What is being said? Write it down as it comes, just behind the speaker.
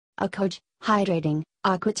Accoje, Hydrating,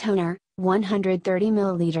 Aqua Toner, 130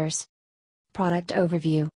 ml. Product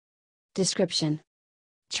Overview. Description.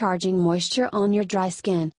 Charging moisture on your dry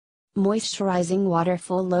skin. Moisturizing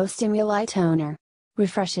waterful low stimuli toner.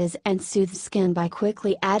 Refreshes and soothes skin by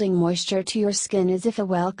quickly adding moisture to your skin as if a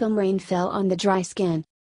welcome rain fell on the dry skin.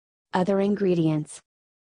 Other ingredients: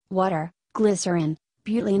 water, glycerin,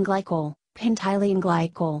 butylene glycol, pentylene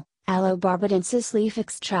glycol, aloe barbadensis leaf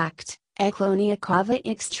extract, ecklonia cava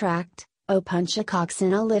extract, opuntia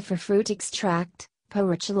coccinellifera fruit extract,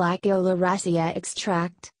 portulaca oleracea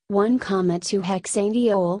extract,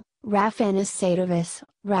 1,2-hexanediol, raphanus sativus,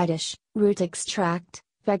 radish, root extract,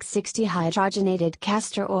 PEG60 hydrogenated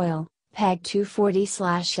castor oil,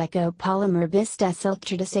 PEG240/copolymer bis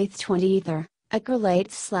desultridisate 20 ether,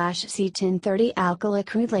 acrylates/C1030 alkyl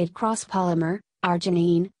acrylate crosspolymer,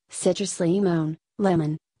 arginine, citrus limon,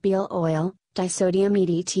 betel oil, disodium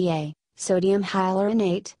EDTA, sodium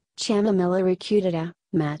hyaluronate, chamomilla recutita,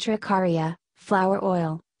 matricaria, flower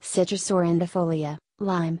oil, citrus orandifolia,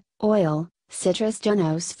 lime, oil, citrus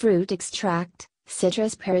genose fruit extract,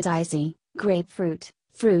 citrus paradisi, grapefruit,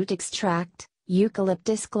 fruit extract,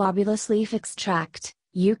 eucalyptus globulus leaf extract,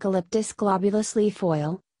 eucalyptus globulus leaf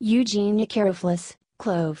oil, Eugenia caryophyllus,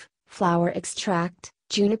 clove, flower extract,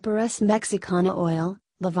 Juniperus mexicana oil,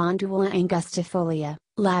 Lavandula angustifolia,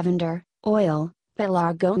 lavender, oil,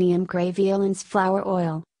 Pelargonium graveolens flower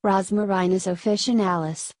oil, Rosmarinus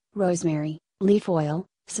officinalis, rosemary, leaf oil,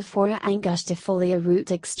 Sephora angustifolia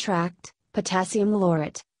root extract, potassium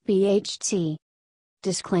laurate, BHT.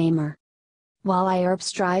 Disclaimer. While iHerb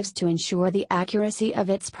strives to ensure the accuracy of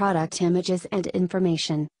its product images and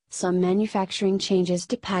information, some manufacturing changes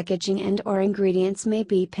to packaging and/or ingredients may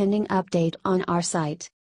be pending update on our site.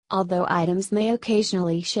 Although items may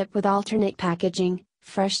occasionally ship with alternate packaging,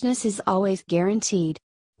 freshness is always guaranteed.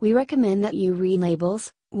 We recommend that you read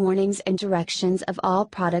labels, warnings and directions of all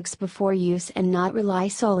products before use and not rely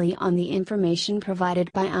solely on the information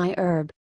provided by iHerb.